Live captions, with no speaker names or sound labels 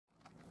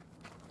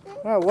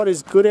Oh, what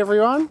is good,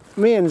 everyone?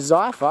 Me and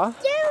Xypha,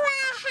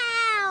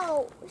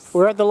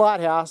 we're at the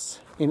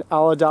lighthouse in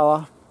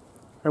Ulladulla,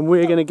 and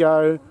we're going to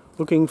go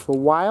looking for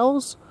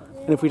whales.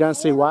 And if we don't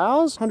see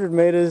whales, 100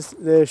 metres,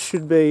 there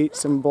should be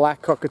some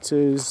black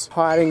cockatoos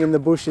hiding in the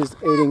bushes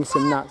eating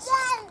some nuts.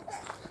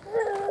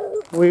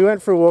 We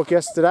went for a walk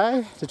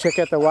yesterday to check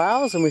out the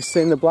whales, and we've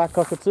seen the black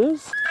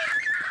cockatoos.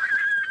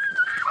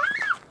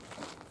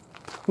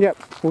 Yep,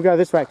 we'll go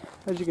this way.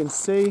 As you can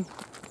see,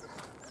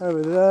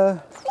 over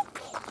there,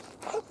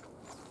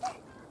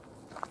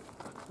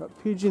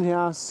 got Pigeon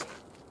House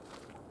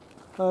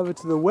over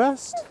to the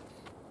west.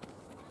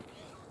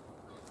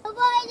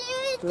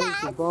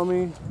 There's the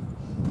bommy.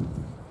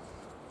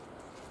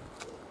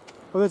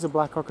 Oh, there's a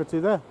black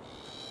cockatoo there.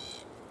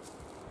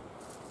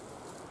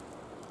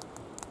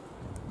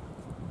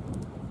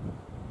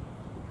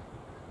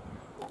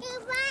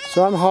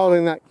 So I'm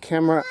holding that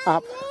camera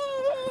up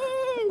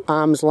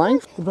arm's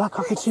length. The black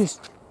cockatoos.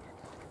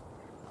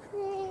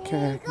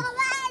 Okay.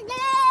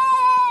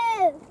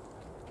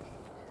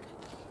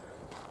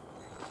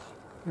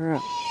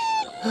 Alright.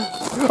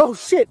 Oh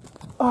shit!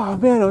 Oh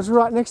man, it was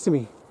right next to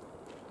me.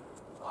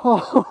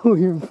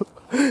 Holy,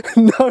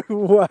 no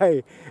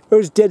way! It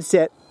was dead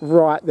set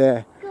right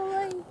there.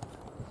 Going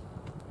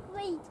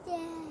right there.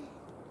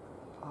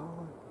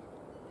 Oh.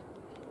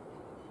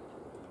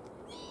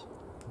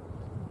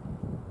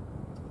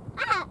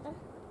 Ah.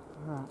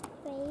 Right.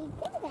 Very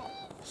good.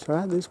 So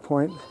at this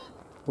point,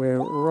 we're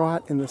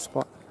right in the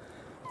spot,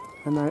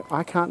 and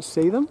I can't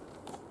see them.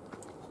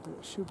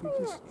 It should be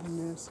just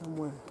in there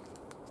somewhere.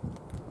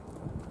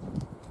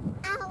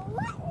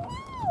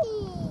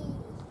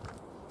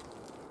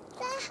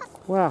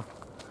 Wow.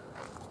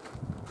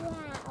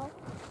 Wow.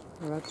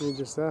 That dude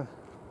just there.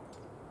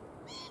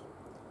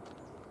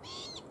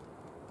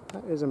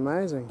 That is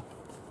amazing.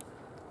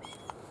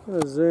 I'm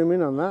going to zoom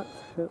in on that.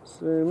 Let's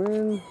zoom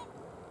in.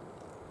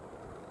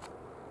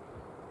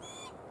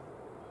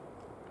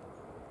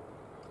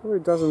 Probably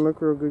doesn't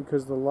look real good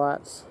because the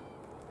lights.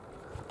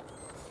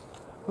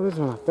 Oh, there's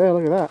one up there,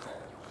 look at that.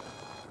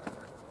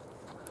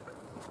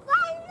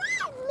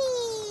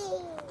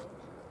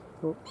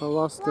 Oh, I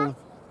lost him.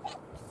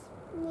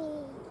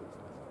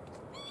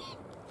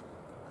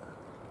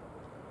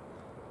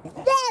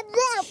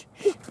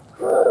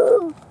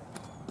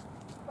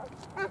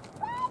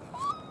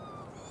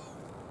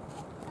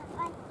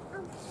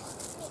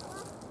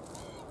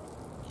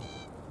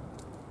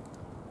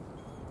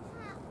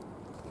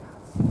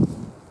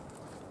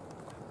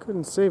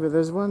 Couldn't see, but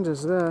there's one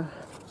just there.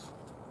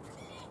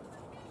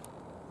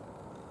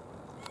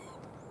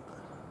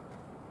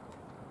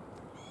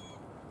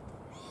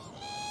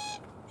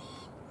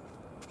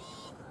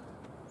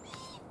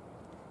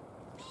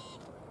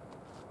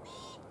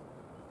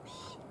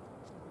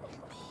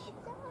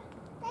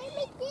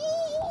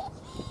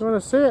 You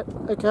want to see it?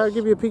 Okay, I'll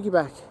give you a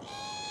piggyback.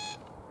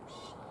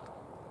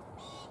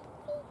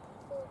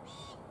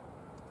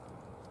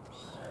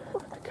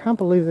 I can't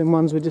believe them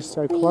ones were just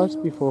so close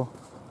before.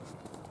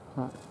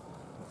 Right.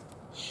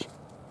 Shh. You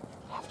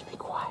have to be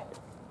quiet.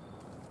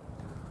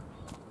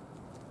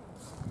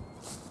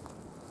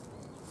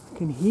 You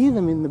can hear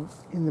them in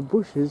the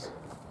bushes.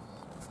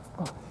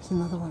 Oh, there's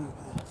another one over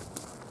there.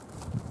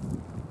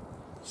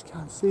 Just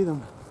can't see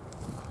them.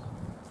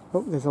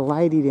 Oh, there's a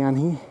lady down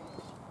here.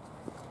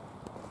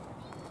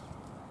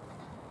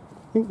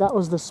 I think that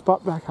was the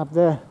spot back up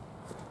there.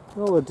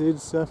 All the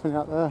dudes surfing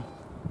out there.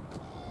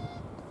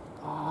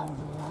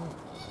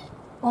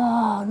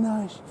 Oh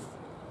no.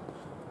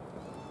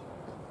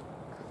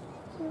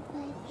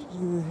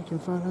 She's taking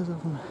photos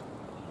of them.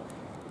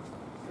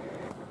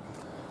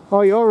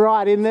 Oh, you're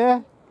right in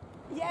there?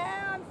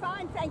 Yeah, I'm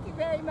fine, thank you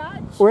very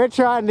much. We're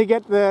trying to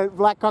get the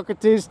black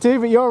cockatoos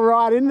too, but you're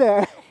right in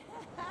there.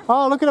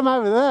 Oh, look at them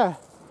over there.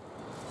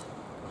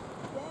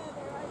 Yeah,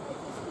 they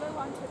just flew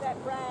onto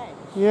that branch.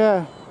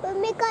 Yeah.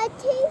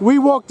 We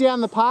walked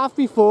down the path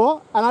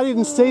before and I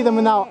didn't see them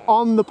and they were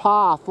on the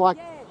path, like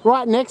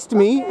right next to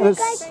me. And it's,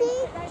 Down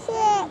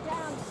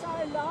so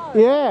low.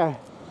 yeah.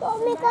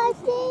 They're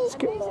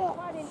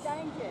quite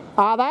endangered.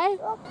 Are they?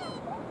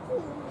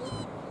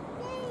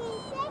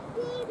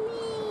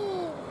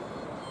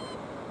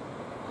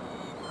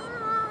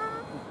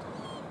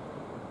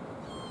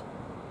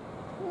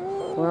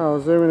 Well,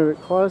 I'll zoom in a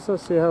bit closer,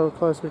 see how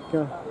close we can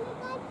go.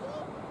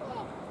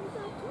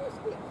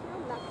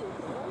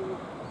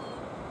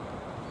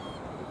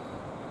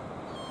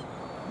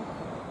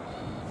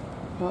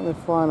 Oh, they're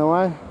flying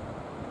away.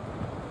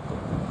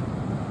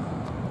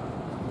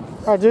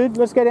 Alright dude,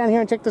 let's go down here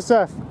and check the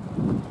surf.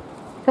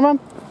 Come on.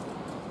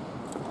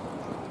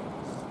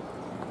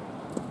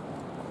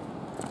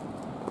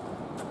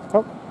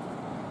 Oh,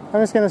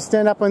 I'm just going to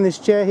stand up on this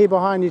chair here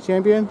behind you,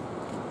 champion.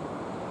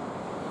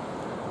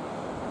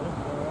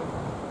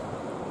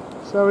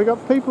 So we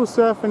got people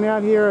surfing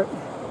out here at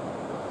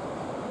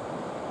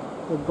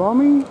the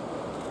bommy.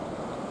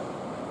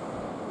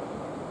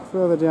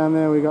 Further down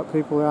there we got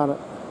people out at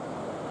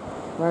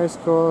race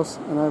course,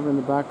 and over in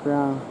the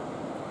background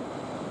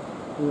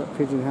we've got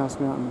Pigeon House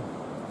Mountain.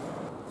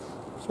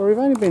 So we've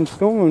only been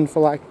filming for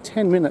like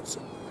 10 minutes.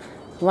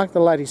 Like the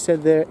lady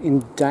said, they're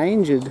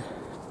endangered,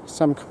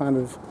 some kind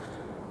of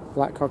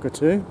black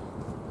cockatoo.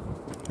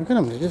 Look at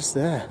them, they're just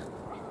there.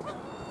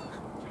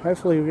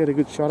 Hopefully we'll get a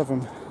good shot of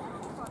them.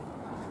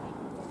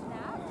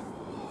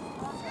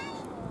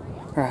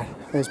 Alright,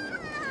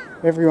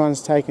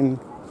 everyone's taking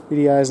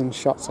videos and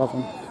shots of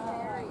them.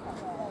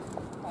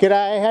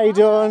 G'day, how you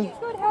doing?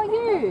 Good, how are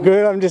you?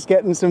 Good, I'm just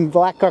getting some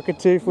black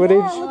cockatoo footage.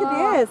 Yeah, look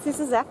at this. This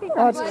is epic.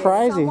 Oh, it's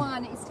crazy.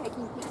 Someone is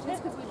taking pictures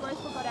because we both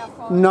forgot our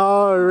phones.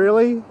 No,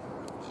 really?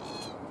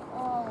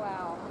 Oh,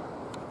 wow.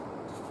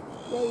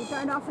 Yeah, you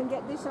don't often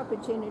get this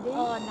opportunity.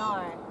 Oh,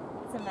 no.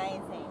 It's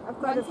amazing.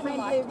 I've got a Once in friend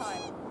lifetime.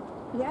 lives.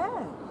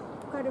 Yeah.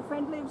 I've got a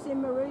friend lives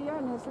in Maruya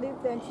and has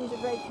lived there, and she's a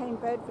very keen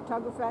bird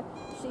photographer.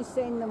 She's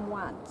seen them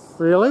once.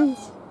 Really?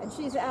 And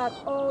she's out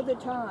all the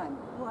time.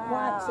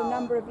 Wow. Once, a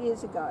number of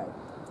years ago.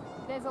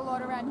 There's a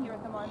lot around here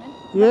at the moment.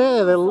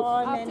 Yeah, they're...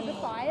 After the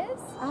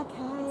fires,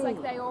 Okay. it's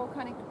like they all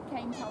kind of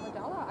came to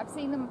Ulladulla.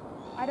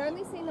 I'd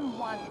only seen them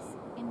once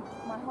in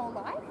my whole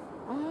life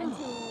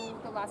until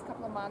the last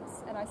couple of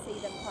months, and I see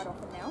them quite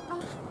often now.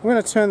 I'm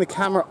going to turn the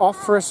camera off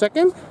for a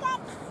second,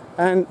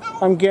 and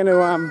I'm going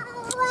to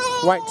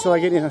wait till I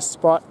get in a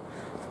spot,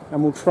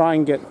 and we'll try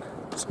and get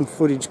some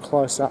footage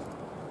close up,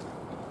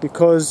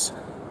 because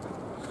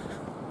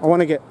I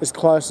want to get as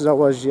close as I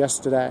was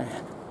yesterday.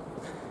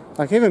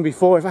 Like even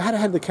before, if I had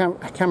had the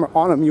camera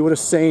on them, you would have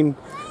seen,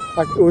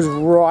 like it was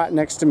right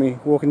next to me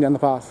walking down the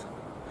path.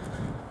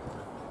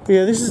 But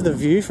yeah, this is the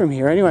view from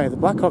here anyway. The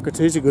black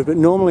cockatoos are good, but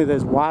normally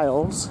there's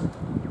whales.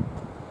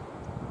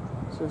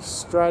 So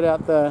straight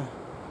out there.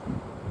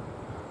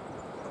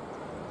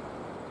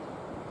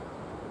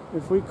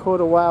 If we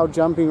caught a whale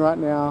jumping right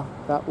now,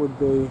 that would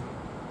be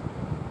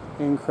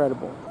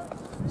incredible.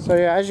 So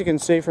yeah, as you can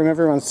see from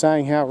everyone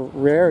saying how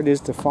rare it is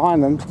to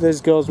find them,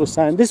 those girls were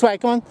saying, this way,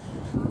 come on.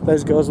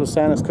 Those girls were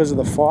saying it's because of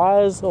the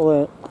fires, or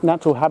the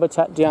natural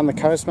habitat down the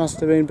coast must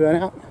have been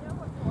burnt out.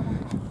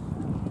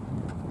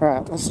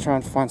 Alright, let's try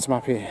and find some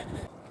up here.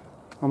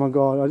 Oh my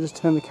god, I just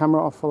turned the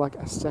camera off for like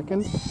a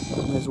second,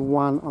 and there's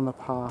one on the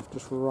path,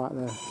 just right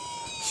there.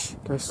 Shh,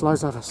 go slow,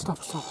 Xypha,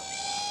 stop, stop.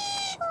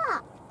 It's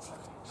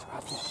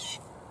right there.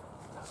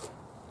 Look. Oh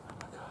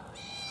my god.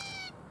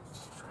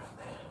 It's right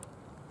there.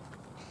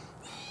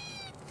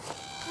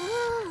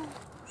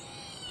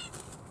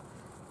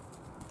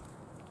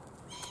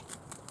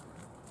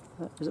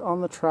 That is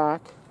on the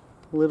track,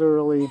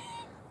 literally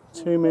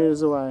 2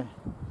 meters away.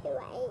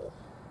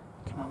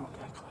 Come on, we'll go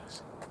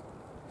close.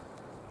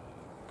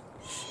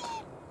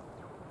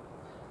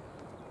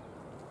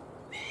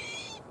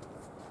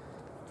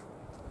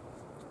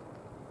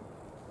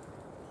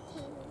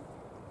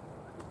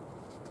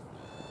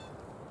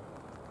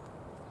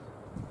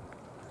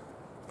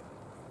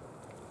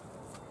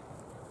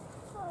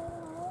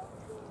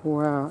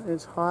 Wow,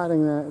 it's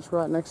hiding there. It's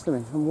right next to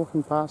me. I'm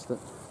walking past it.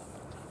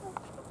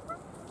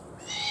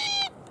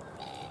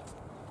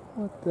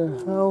 What the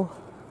hell?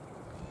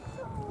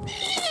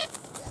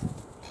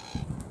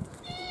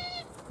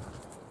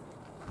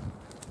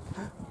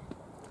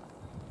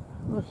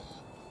 Look.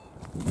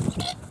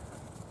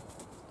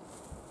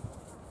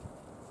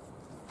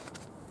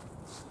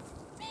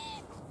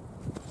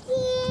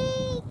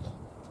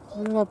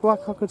 Look at that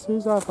black cockatoo,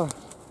 Xypha.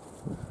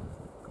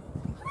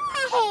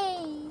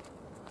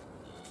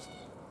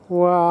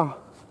 Wow.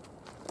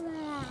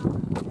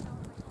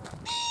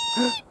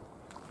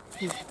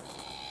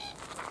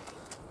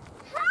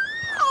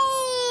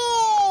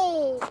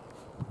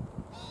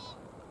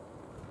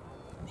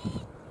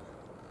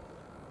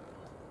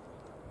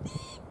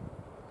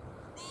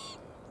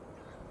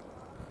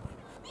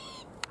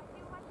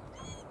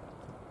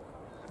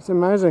 It's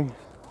amazing.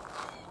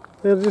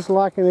 They're just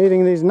liking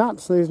eating these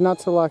nuts. These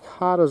nuts are like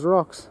hard as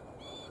rocks.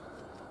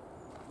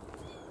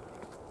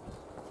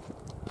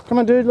 Come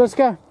on, dude, let's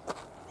go.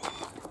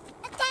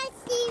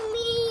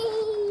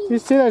 You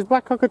see those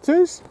black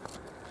cockatoos?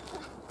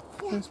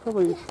 There's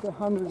probably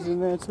hundreds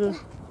in there too.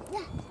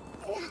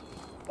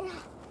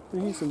 You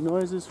hear some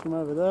noises from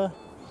over there.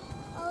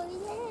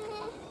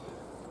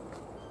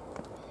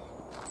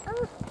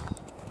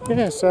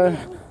 Yeah, so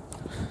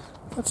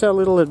that's our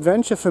little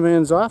adventure for me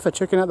and Xypha,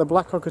 checking out the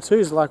black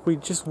cockatoos. Like, we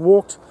just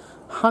walked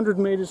 100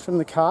 meters from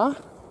the car.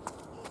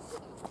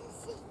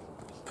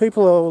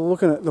 People are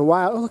looking at the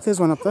whale. Oh look,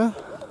 there's one up there.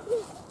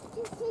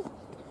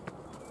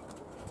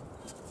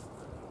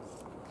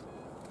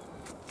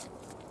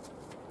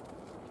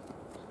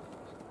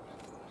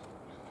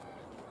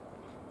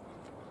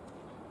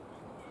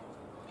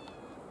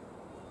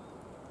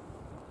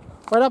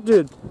 Wait up,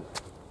 dude.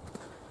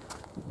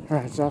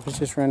 Alright, Xypha's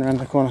just ran around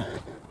the corner.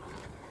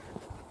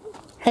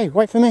 Hey,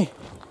 wait for me.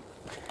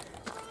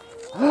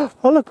 Oh,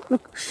 look,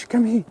 look. Shh,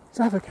 come here.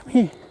 Xypha, come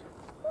here.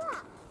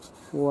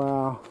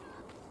 Wow.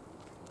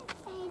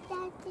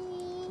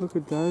 Look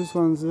at those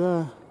ones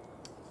there.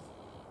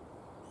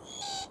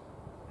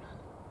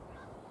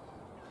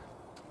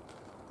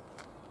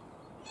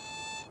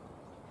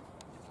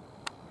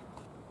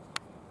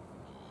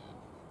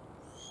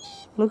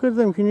 Look at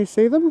them. Can you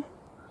see them?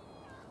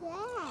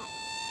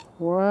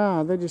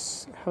 Wow, they're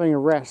just having a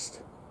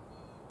rest.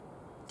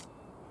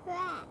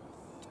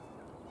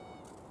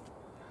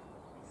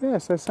 Yeah,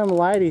 so some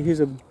lady who's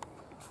a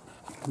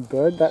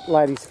bird, that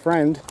lady's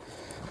friend,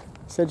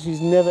 said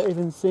she's never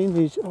even seen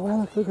these. Oh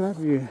wow, look at that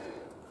view.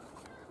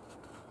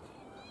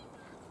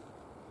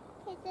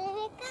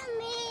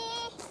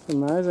 It's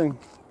amazing.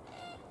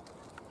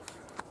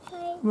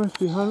 Must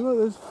be home. Look,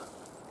 there's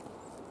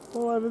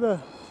all over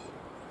there.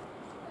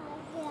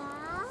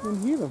 You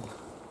can hear them.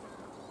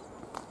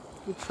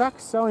 The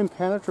track's so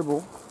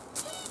impenetrable.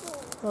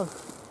 Look,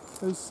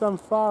 there's some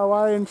far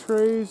away in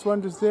trees,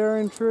 one just there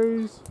in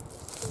trees.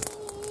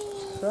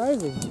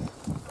 Crazy.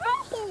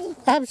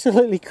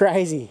 Absolutely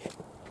crazy.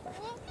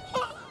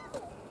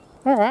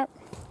 Alright.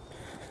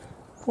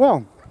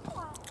 Well,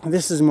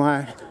 this is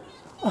my...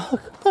 Oh,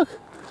 look.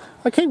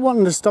 I keep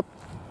wanting to stop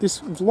this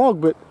vlog,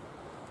 but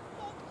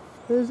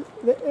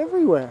they're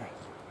everywhere.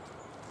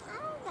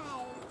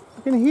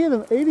 I can hear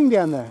them eating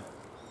down there.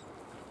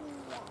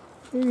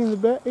 Eating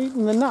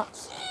the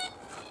nuts.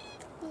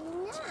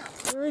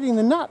 They're eating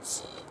the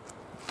nuts.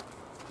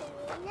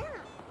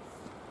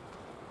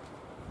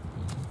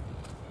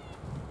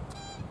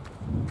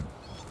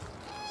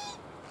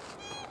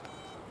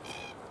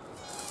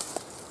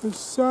 There's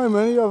so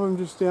many of them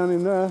just down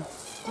in there.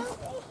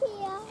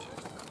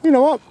 You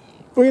know what?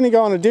 We're going to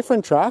go on a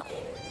different track.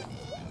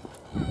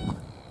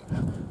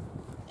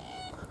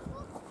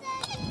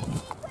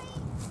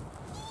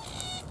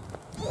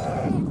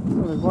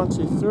 There's 1,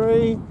 2,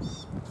 3,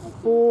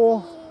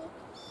 4.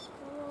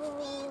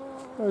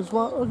 There's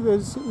one. Look,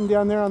 they're sitting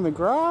down there on the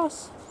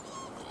grass.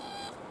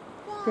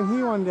 You can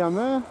hear one down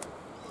there.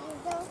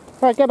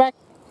 Right, go back.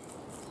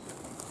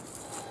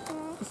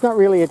 It's not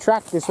really a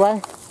track this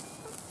way.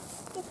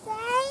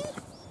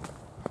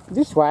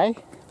 This way?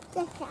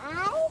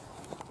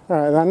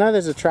 Alright, I know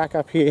there's a track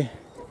up here.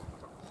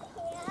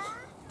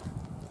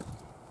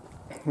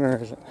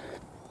 Where is it?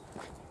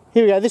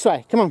 Here we go, this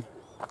way, come on.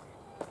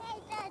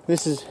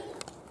 This is,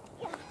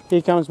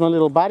 here comes my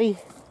little buddy.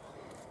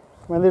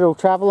 My little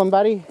travelling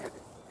buddy.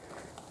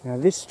 Now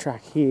this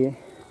track here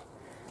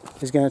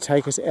is going to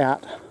take us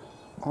out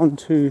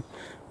onto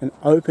an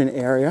open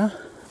area.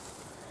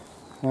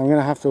 And I'm going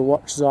to have to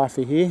watch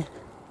Xypha here.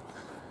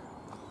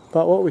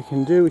 But what we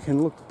can do, we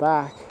can look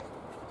back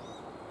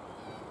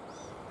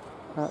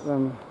at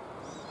them.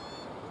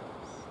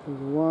 There's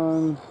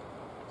one.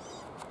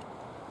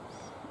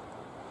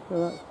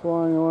 So that's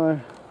flying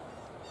away.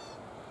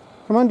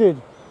 Come on,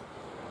 dude.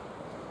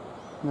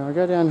 Now I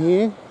go down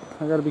here.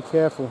 I got to be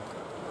careful.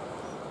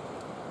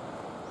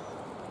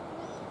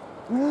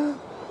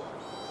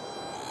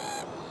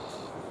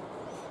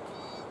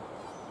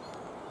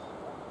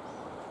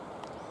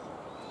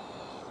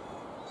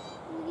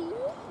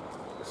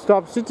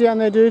 Stop. Sit down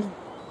there, dude.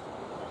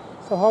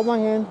 So hold my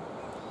hand.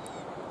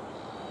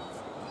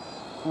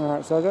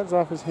 Alright, so I got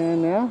Xypha's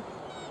hand now.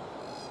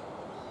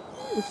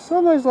 It's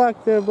almost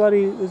like there's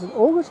an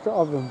orchestra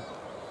of them.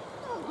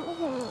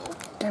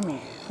 Come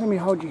here, let me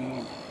hold your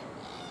hand.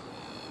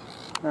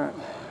 Alright,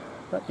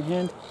 got your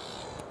hand.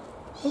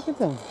 Look at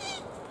them.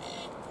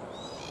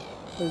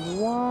 There's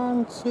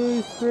 1,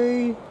 2,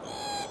 3,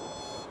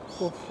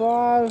 4,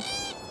 5.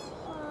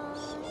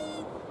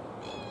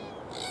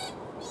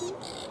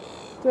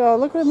 Oh,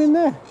 look at them in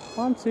there.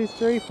 1, 2,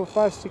 3, 4,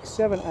 5, 6,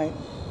 7, 8.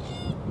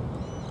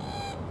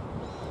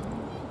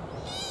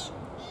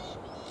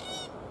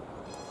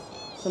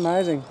 It's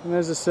amazing. And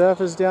there's the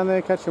surfers down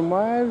there catching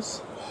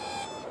waves.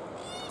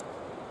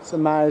 It's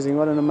amazing.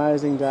 What an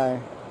amazing day.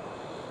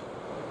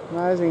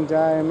 Amazing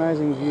day,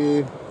 amazing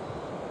view.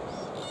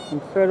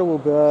 Incredible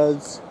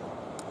birds.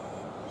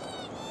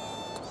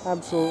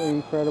 Absolutely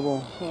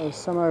incredible. Oh, there's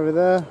some over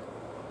there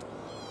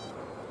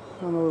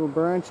on the little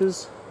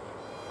branches.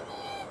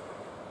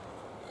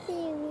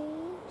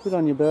 Good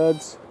on you,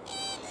 birds.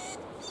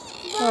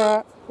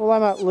 Alright, well I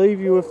might leave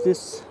you with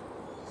this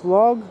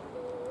vlog,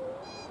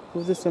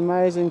 with this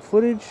amazing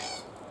footage.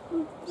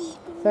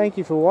 Thank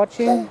you for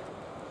watching.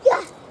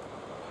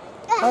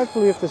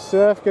 Hopefully if the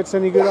surf gets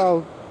any good,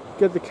 I'll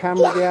get the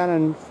camera down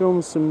and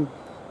film some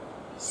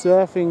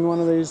surfing one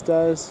of these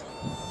days.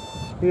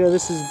 Yeah,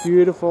 this is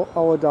beautiful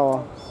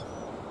Ulladulla.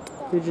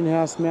 Pigeon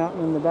House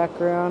Mountain in the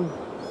background.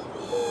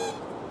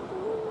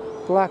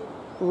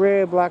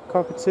 Rare black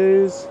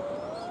cockatoos.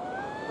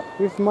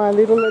 With my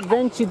little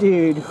adventure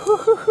dude.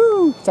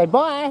 Say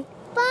bye.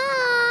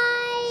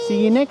 Bye.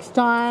 See you next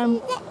time.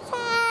 Next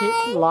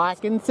time. Hit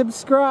like and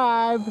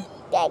subscribe.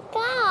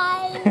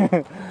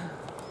 Goodbye.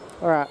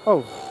 Alright,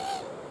 oh.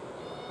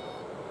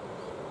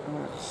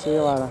 Alright, see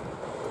you later.